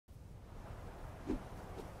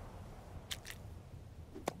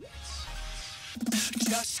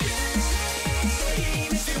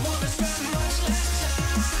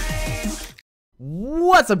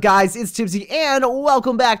What's up, guys? It's TYBZI, and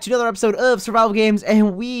welcome back to another episode of Survival Games,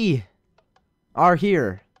 and we are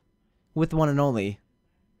here with the one and only.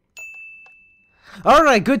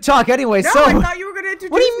 Alright, good talk anyway. No, so I thought you were going to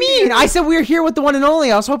introduce What do you mean? me. I said we were here with the one and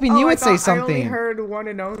only. I was hoping you would say something. I only heard one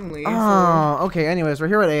and only. Oh, okay. Anyways, we're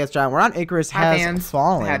here with AS John. We're on Icarus Has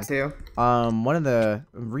Fallen. I had to. One of the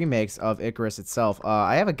remakes of Icarus itself.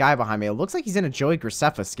 I have a guy behind me. It looks like he's in a Joey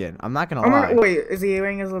Graceffa skin. I'm not gonna lie. Wait, is he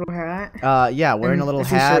wearing his little hat? Yeah, wearing a little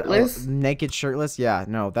hat. Shirtless? Naked, shirtless. Yeah,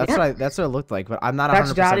 no, that's what it looked like. But I'm not 100%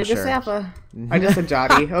 That's Jonny sure. Graceffa. I just said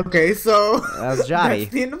Jotty. Okay, so that's Jotty.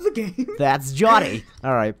 That's the end of the game. That's Jotty.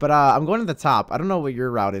 All right, but I'm going to the top. I don't know what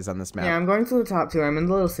your route is on this map. Yeah, I'm going to the top too. I'm in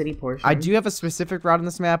the little city portion. I do have a specific route on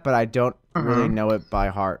this map, but I don't really know it by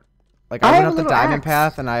heart. Like I went up the diamond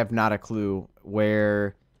path, and I have not a clue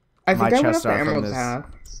where my chests are from this.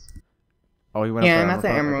 Oh, he went up the emerald path. Yeah, I'm at the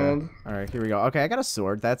emerald. Okay. All right, here we go. Okay, I got a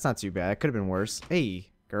sword. That's not too bad. It could have been worse. Hey,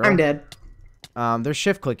 girl. I'm dead. They're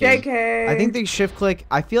shift clicking. JK. I think they shift click.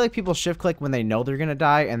 I feel like people shift click when they know they're gonna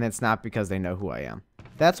die, and it's not because they know who I am.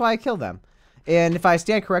 That's why I kill them. And if I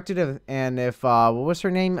stand corrected, and if what was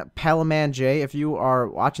her name, Palaman J, if you are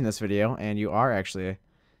watching this video, and you are actually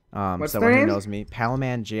someone who knows me,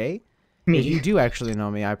 Palaman J. Me. If you do actually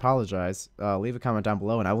know me, I apologize. Leave a comment down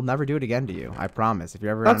below, and I will never do it again to you. I promise. If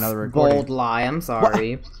you're ever in another recording. Bold lie. I'm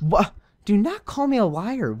sorry. What? Do not call me a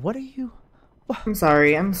liar. What are you? What? I'm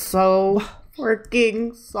sorry. I'm so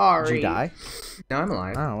freaking sorry. Did you die? No, I'm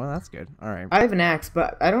alive. Oh, well, that's good. All right. I have an axe,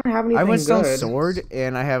 but I don't have anything I have a stone good. sword,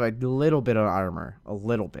 and I have a little bit of armor. A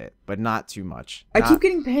little bit, but not too much. I keep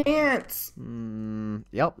getting pants.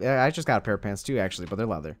 Yep. Yeah, I just got a pair of pants, too, actually, but they're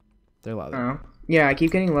leather. They're leather. Oh. Yeah, I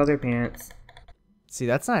keep getting leather pants. See,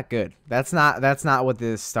 that's not good. That's not what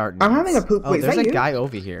this start needs. I'm having a poop. Oh, Wait, there's is that a guy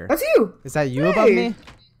over here. That's you. Is that you above me?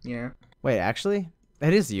 Yeah. Wait, actually?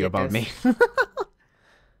 That is you above me.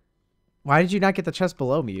 Why did you not get the chest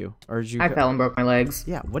below me, you? Or did you? I fell and broke my legs.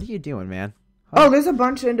 Yeah, what are you doing, man? Oh, there's a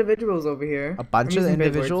bunch of individuals over here. A bunch of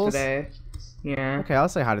individuals? Today. Yeah. Okay, I'll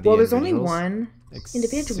say hi to the individuals. Well, there's only one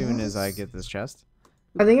individual. As soon as I get this chest.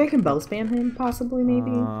 I think I can bow spam him, possibly,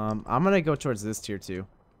 maybe. I'm gonna go towards this tier 2.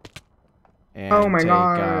 And oh my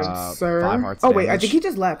god, sir. 5 hearts damage. I think he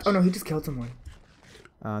just left. Oh no, he just killed someone.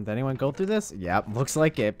 Did anyone go through this? Yep, looks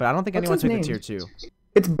like it, but I don't think anyone took the tier 2.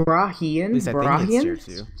 It's Brahian. At least I think it's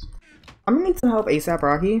tier 2. I'm gonna need some help ASAP,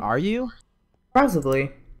 Rocky. Are you?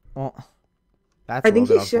 Possibly. Well, that's a little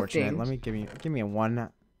bit unfortunate. Shifting. Let me give me 1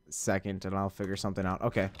 second, and I'll figure something out.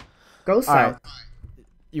 Okay. Go south. Right.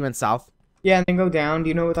 You went south? Yeah, and then go down. Do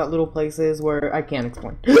you know what that little place is where I can't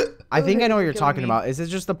explain? I think I know what you're talking about. Is it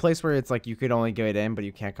just the place where it's like you could only get in, but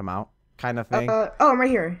you can't come out, kind of thing? Oh, I'm right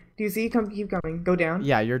here. Do you see? Keep coming. Go down.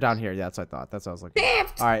 Yeah, you're down here. Yeah, that's what I thought. That's what I was looking at.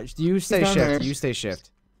 Shift! All right, you stay shift. There. You stay shift.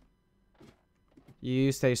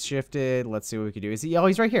 You stay shifted. Let's see what we can do. Is he? Oh,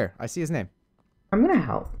 he's right here. I see his name. I'm gonna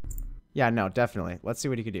help. Yeah, no, definitely. Let's see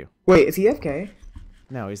what he could do. Wait, is he FK?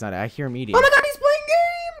 No, he's not. I hear him eating. Oh my god, he's playing games!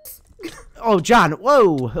 Oh, John.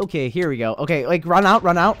 Whoa. Okay, here we go. Okay, like run out,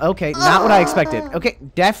 run out. Okay, not what I expected. Okay,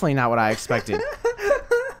 definitely not what I expected.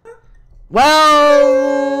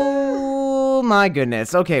 Well, my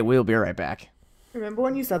goodness. Okay, we'll be right back. Remember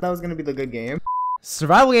when you said that was gonna be the good game?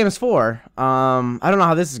 Survival Games 4. I don't know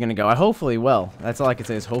how this is gonna go. I hopefully will. That's all I can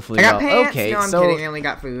say is hopefully I got well. pants. Okay, no, I'm so kidding. I only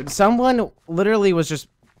got food. someone literally was just.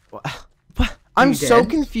 I'm so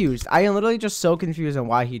confused. I am literally just so confused on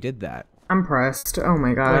why he did that. I'm pressed. Oh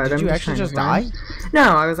my god. Wait, did you actually just die?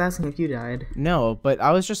 No, I was asking if you died. No, but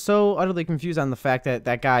I was just so utterly confused on the fact that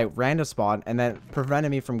that guy ran to spawn and then prevented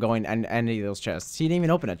me from going in any of those chests. He didn't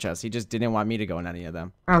even open a chest. He just didn't want me to go in any of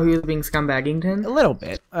them. Oh, he was being scumbaggington? A little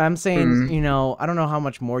bit. I'm saying, you know, I don't know how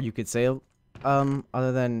much more you could say,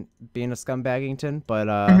 other than being a scumbaggington, but,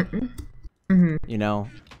 you know,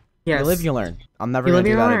 yes. You live, you learn. I'm never gonna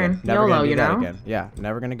do that again. Never gonna do that again. Yeah,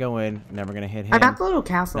 never gonna go in. Never gonna hit him. I got the little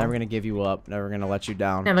castle. Never gonna give you up. Never gonna let you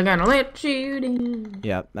down. Never gonna let you down.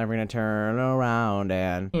 Yeah, never gonna turn around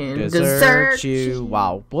and desert you.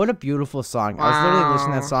 Wow, what a beautiful song. Wow. I was literally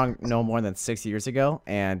listening to that song no more than 6 years ago,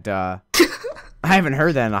 and I haven't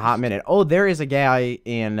heard that in a hot minute. Oh, there is a guy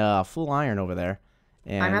in full iron over there.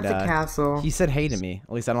 And, I'm at the castle. He said hey to me.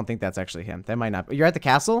 At least I don't think that's actually him. That might not. You're at the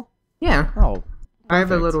castle? Yeah. Oh. I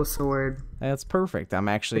have a little sword. That's perfect. I'm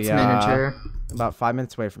actually miniature. About 5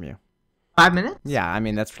 minutes away from you. 5 minutes? Yeah, I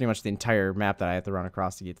mean, that's pretty much the entire map that I have to run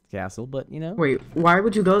across to get to the castle, but, you know. Wait, why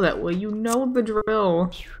would you go that way? You know the drill.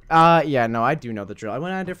 Yeah, no, I do know the drill. I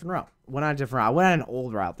went on a different route. I went on an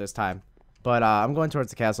old route this time. But, I'm going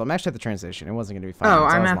towards the castle. I'm actually at the train station. It wasn't going to be fun. Oh,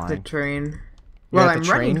 I'm at the train. Well, I'm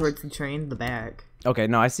running towards the train, the back. Okay,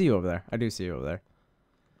 no, I see you over there. I do see you over there.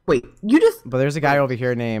 Wait, you just... But there's a guy over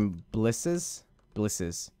here named Blisses.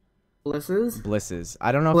 Blisses.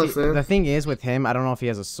 I don't know if the thing is with him, I don't know if he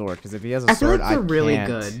has a sword. Because if he has a sword, I feel like they're really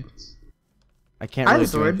good. I can't really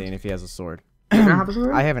do anything if he has a sword. You don't have a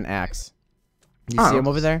sword? I have an axe. You see him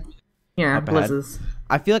over there? Yeah, Blisses.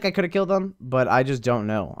 I feel like I could have killed him, but I just don't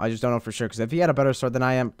know. I just don't know for sure. Because if he had a better sword than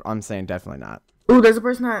I am, I'm saying definitely not. Ooh, there's a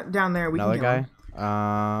person down there. Another guy?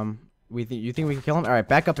 You think we can kill him? All right,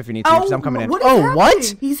 back up if you need to, because I'm coming in. Oh,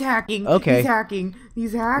 what? He's hacking. Okay.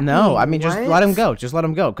 He's hacking. No, I mean, just let him go. Just let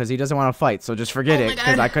him go, because he doesn't want to fight. So just forget it,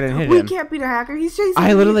 because I couldn't hit him. We can't beat a hacker. He's chasing me.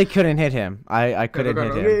 I literally couldn't hit him. I couldn't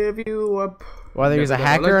hit him. Give you up. Whether he's a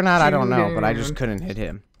hacker or not, I don't know, but I just couldn't hit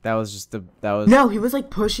him. That was No, he was like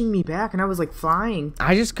pushing me back, and I was like flying.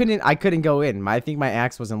 I couldn't go in. I think my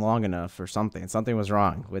axe wasn't long enough or something. Something was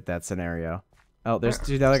wrong with that scenario. Oh, there's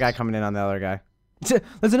another guy coming in on the other guy.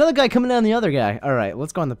 There's another guy coming in on the other guy. All right,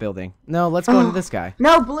 let's go in the building. No, let's go into this guy.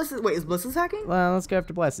 No, Blisses. Wait, is Blisses hacking? Well, let's go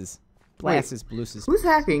after Blisses. Blisses. Who's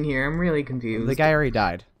hacking here? I'm really confused. The guy already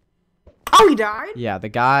died. Oh, he died? Yeah, the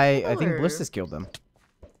guy. I think Blisses killed him.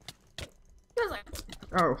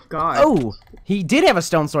 Oh God. Oh, he did have a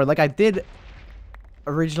stone sword, like I did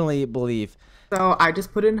originally believe. So I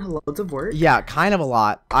just put in loads of work. Yeah, kind of a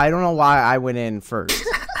lot. I don't know why I went in first.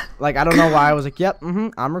 Like I don't know why I was like, yep,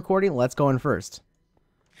 I'm recording. Let's go in first.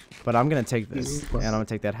 But I'm gonna take this, and I'm gonna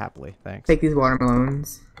take that happily. Thanks. Take these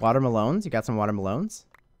watermelons. Watermelons? You got some watermelons?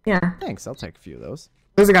 Yeah. Thanks. I'll take a few of those.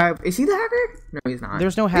 There's a guy. Is he the hacker? No, he's not.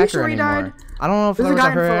 There's no hacker anymore. I don't know if there was a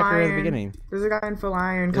hacker at the beginning. There's a guy in full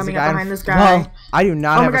iron coming up behind this guy. Well, I do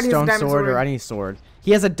not have a stone sword or any sword.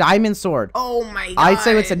 He has a diamond sword. Oh my God. I'd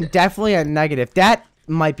say it's definitely a negative. That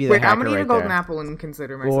might be the hacker right there. I'm gonna eat a golden apple and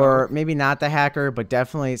consider myself. Or maybe not the hacker, but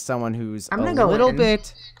definitely someone who's a little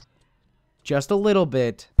bit, just a little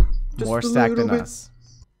bit more stacked than us.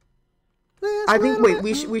 I think. Wait,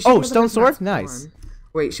 we should. Oh, stone sword, nice.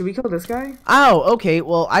 Wait, should we kill this guy? Oh, okay.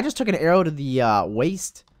 Well, I just took an arrow to the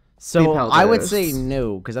waist, so I would say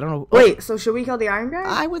no, because I don't know. Wait, so should we kill the iron guy?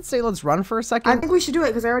 I would say let's run for a second. I think we should do it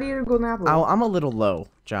because I already ate a golden apple. Oh, I'm a little low,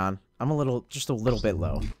 John. I'm just a little bit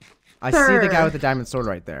low. I see the guy with the diamond sword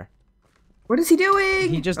right there. What is he doing?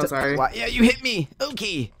 He just. Oh, sorry. Yeah, you hit me.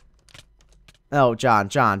 Okay. Oh, John.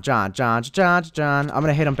 I'm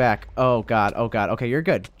gonna hit him back. Oh God. Okay, you're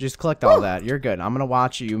good. Just collect all that. You're good. I'm gonna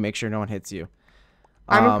watch you. Make sure no one hits you.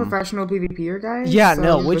 I'm a professional PvPer guy. Yeah, so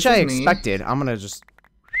no, which I expected. I'm gonna just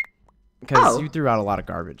because you threw out a lot of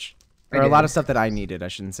garbage or a lot of stuff that I needed. I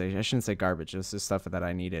shouldn't say garbage. This is stuff that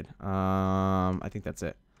I needed. I think that's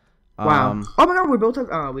it. Wow. Oh my God, we both have.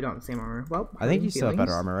 Oh, we don't have the same armor. Well, I think you still have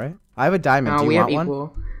better armor, right? I have a diamond. No, Do you want one?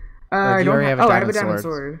 Or I don't have. I have a diamond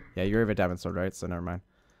sword. Yeah, you have a diamond sword, right? So never mind.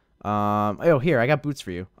 Oh, here, I got boots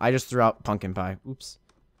for you. I just threw out pumpkin pie. Oops.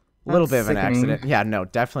 A little bit of an accident. Yeah, no,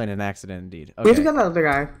 definitely an accident indeed. Okay. Where'd you get the other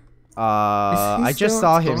guy? I just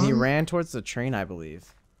saw him. He ran towards the train, I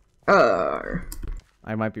believe.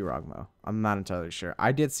 I might be wrong, though. I'm not entirely sure.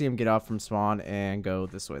 I did see him get off from spawn and go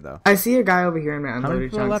this way, though. I see a guy over here in Mountain. How many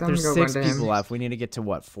people left? There's 6 people left. We need to get to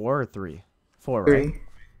what? 4 or 3? 4, right? 3.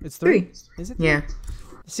 It's 3. Is it 3? Yeah.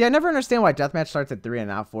 See, I never understand why deathmatch starts at 3 and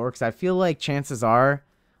not 4, because I feel like chances are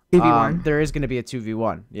 2v1. There is going to be a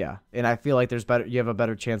 2v1, yeah. And I feel like you have a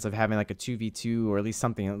better chance of having like a 2v2 or at least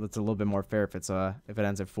something that's a little bit more fair if it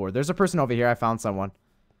ends at 4. There's a person over here. I found someone.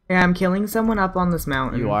 Yeah, I'm killing someone up on this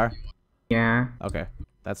mountain. You are? Yeah. Okay,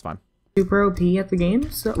 that's fine. Super OP at the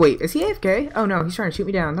game. So wait, is he AFK? Oh no, he's trying to shoot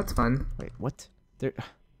me down. That's fun. Wait, what?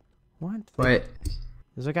 What? What?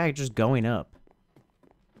 There's a guy just going up.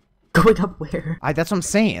 Going up where? That's what I'm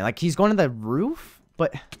saying. Like he's going to the roof,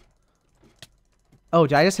 but. Oh,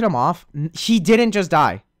 did I just hit him off? He didn't just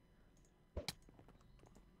die.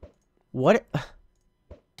 What?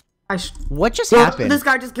 What just happened? This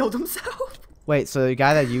guy just killed himself. Wait, so the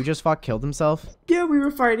guy that you just fought killed himself? Yeah, we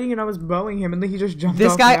were fighting and I was bowing him and then he just jumped off.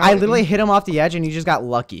 This guy, I literally hit him off the edge and he just got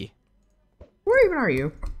lucky. Where even are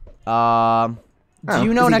you? Do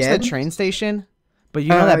you know next to the train station? But you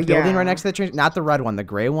know that building right next to the train? Not the red one, the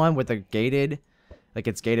gray one with the gated, like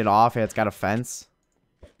it's gated off and it's got a fence.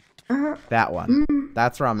 That one.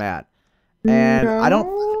 That's where I'm at. And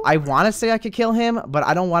I want to say I could kill him, but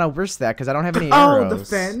I don't want to risk that because I don't have any arrows. Oh, the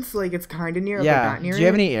fence? Like it's kind of near, yeah. but not near. Do you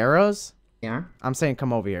have any arrows? Yeah. I'm saying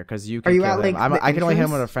come over here because you can kill him. I can only hit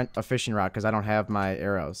him with a fishing rod because I don't have my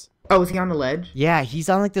arrows. Oh, is he on the ledge? Yeah, he's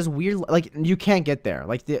on like this weird, like you can't get there.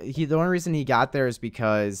 Like the only reason he got there is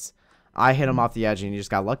because I hit him off the edge and he just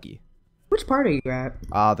got lucky. Which part are you at?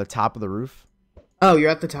 The top of the roof. Oh,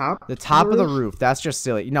 you're at the top? The top of the roof. That's just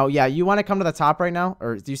silly. No, yeah, you want to come to the top right now?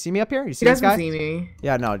 Or do you see me up here? You see this guy? He doesn't see me.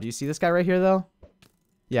 Yeah, no. Do you see this guy right here, though?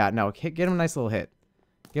 Yeah, no. Get him a nice little hit.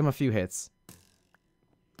 Give him a few hits.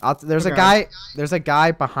 There's Okay. a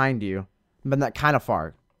guy behind you, but not kind of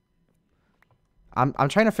far. I'm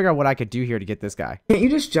trying to figure out what I could do here to get this guy. Can't you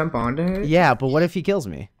just jump onto it? Yeah, but what if he kills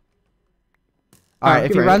me? All right, if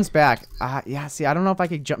he you're right. runs back, yeah. See, I don't know if I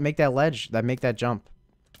could make that jump.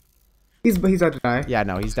 He's about to die. Yeah,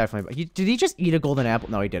 no, he's definitely. Did he just eat a golden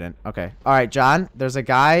apple? No, he didn't. Okay. All right, John. There's a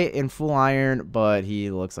guy in full iron, but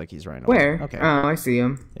he looks like he's running away. Where? Okay. Oh, I see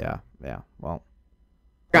him. Yeah. Well.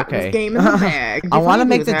 Got Okay. this game in the bag. I want to He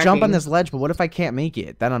make was the jump on hacking. this ledge, but what if I can't make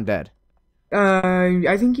it? Then I'm dead.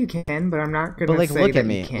 I think you can, but I'm not gonna But like, say look that at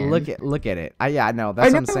me. you can. Look at it. Yeah, no,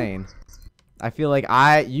 that's what I'm know. saying. I feel like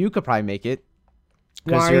you could probably make it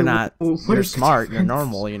because Why? you're not. What You're is the smart. You're difference?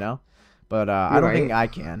 normal, you know. But I You're don't think right. I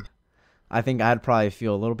can. I think I'd probably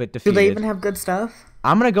feel a little bit Do defeated. they even have good stuff?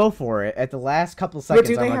 I'm gonna go for it at the last couple seconds.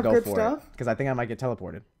 do they I'm have gonna go good for stuff? it because I think I might get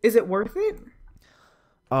teleported. Is it worth it?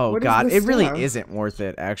 Oh What is god, this it really stuff? isn't worth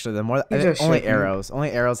it. Actually, the more You just only shouldn't.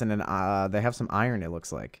 arrows, and then they have some iron. It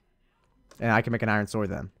looks like, and I can make an iron sword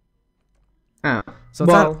then. Oh, So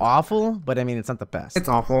it's well, not awful, but I mean it's not the best. it's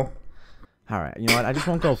awful. All right, you know what? I just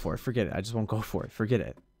won't go for it. Forget it. I just won't go for it. Forget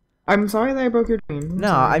it. I'm sorry that I broke your dream. I'm No,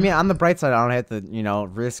 sorry. I mean on the bright side, I don't have to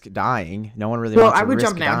risk dying. No one really Well, wants I to would risk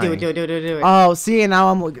jump now. dying. Do it. Oh, see, and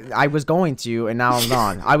now I was going to, and now I'm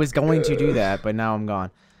gone. I was going to do that, but now I'm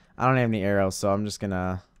gone. I don't have any arrows, so I'm just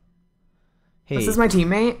gonna. Hey, This is my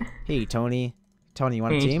teammate. hey, Tony. Tony, you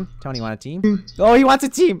want a Hey. team? Tony, you want a team? Oh, he wants a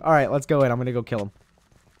team. All right, let's go in. I'm gonna go kill him.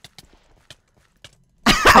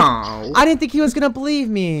 Oh. I didn't think he was gonna believe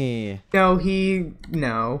me.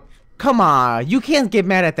 No. Come on, you can't get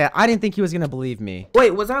mad at that. I didn't think he was gonna believe me.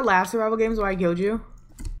 Wait, was our last survival games where I killed you?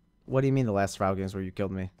 What do you mean the last survival games where you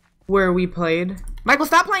killed me? Where we played? Michael,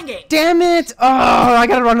 stop playing games! Damn it! Oh, I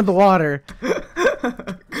gotta run to the water.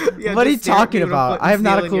 Yeah, What are you just stare at me talking with a about? foot I have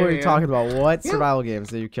not a steel in clue your what you're hand. talking about. What Yeah. survival games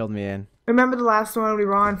that you killed me in? Remember the last one we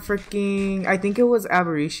were on freaking, I think it was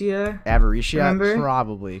Avaricia? Avaricia Remember?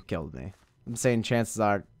 probably killed me. I'm saying chances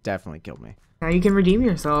are definitely killed me. Now you can redeem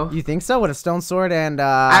yourself. You think so? With a stone sword and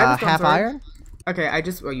have a stone half sword. iron? Okay,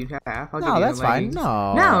 you have half. I'll give No, you that's the fine. leggings.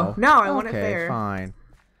 No. No, I want it Okay, fair. fine.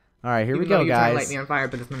 All right, here Even we though go, you try to light guys. me on fire,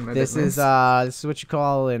 but it's none of my This business. is what you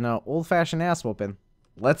call an old-fashioned ass whooping.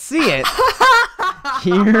 Let's see it.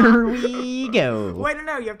 Here we go. Wait,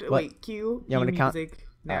 no, you have to What? wait. Cue. You want me to count? music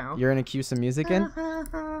now. You're gonna cue some music in? No,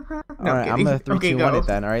 All right, I'm kidding. gonna 3, Okay, 2, 1 go. it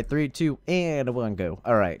then. All right, 3, 2, and 1, go.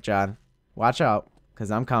 All right, John, watch out,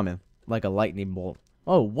 cause I'm coming like a lightning bolt.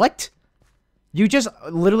 Oh, what? You just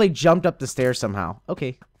literally jumped up the stairs somehow.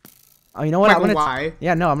 Okay. Oh, you know what? Michael, I'm gonna. why?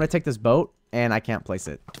 Yeah, no, I'm gonna take this boat, and I can't place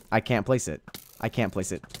it. I can't place it. I can't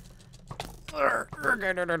place it.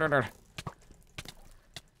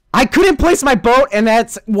 I couldn't place my boat, and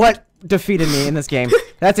that's what defeated me in this game.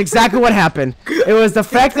 That's exactly what happened. It was the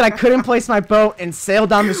fact that I couldn't place my boat and sail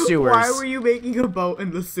down the sewers. Why were you making a boat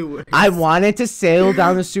in the sewers? I wanted to sail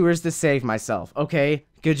down the sewers to save myself, okay?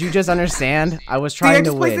 Could you just understand? I was trying to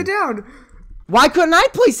just place win. it down. Why couldn't I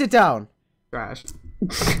place it down? Trash.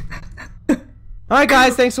 Alright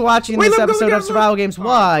guys, thanks for watching Wait, this look, episode look, of Survival look. Games. Oh,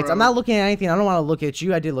 What? bro. I'm not looking at anything. I don't want to look at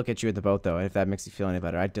you. I did look at you in the boat though, if that makes you feel any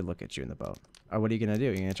better. I did look at you in the boat. Or what are you gonna do?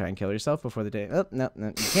 You're gonna try and kill yourself before the day? Oh, no,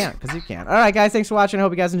 you can't, because you can't. Alright guys, thanks for watching. I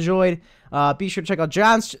hope you guys enjoyed. Be sure to check out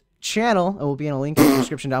John's channel. It will be in a link in the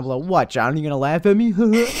description down below. What, John? Are you gonna laugh at me?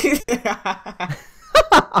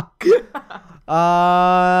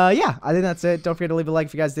 Yeah, I think that's it. Don't forget to leave a like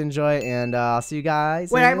if you guys did enjoy, and I'll see you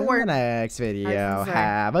guys Wait, I have in a word. the next video. I have something to say.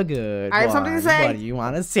 Have a good I have something to one. say. What do you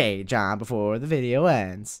want to say, John, before the video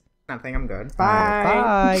ends? Nothing, I'm good. All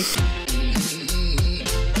right, Bye. bye.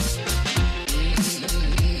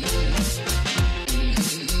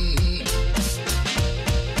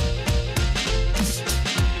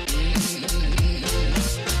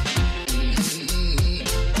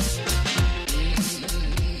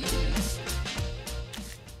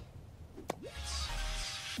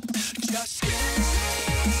 Just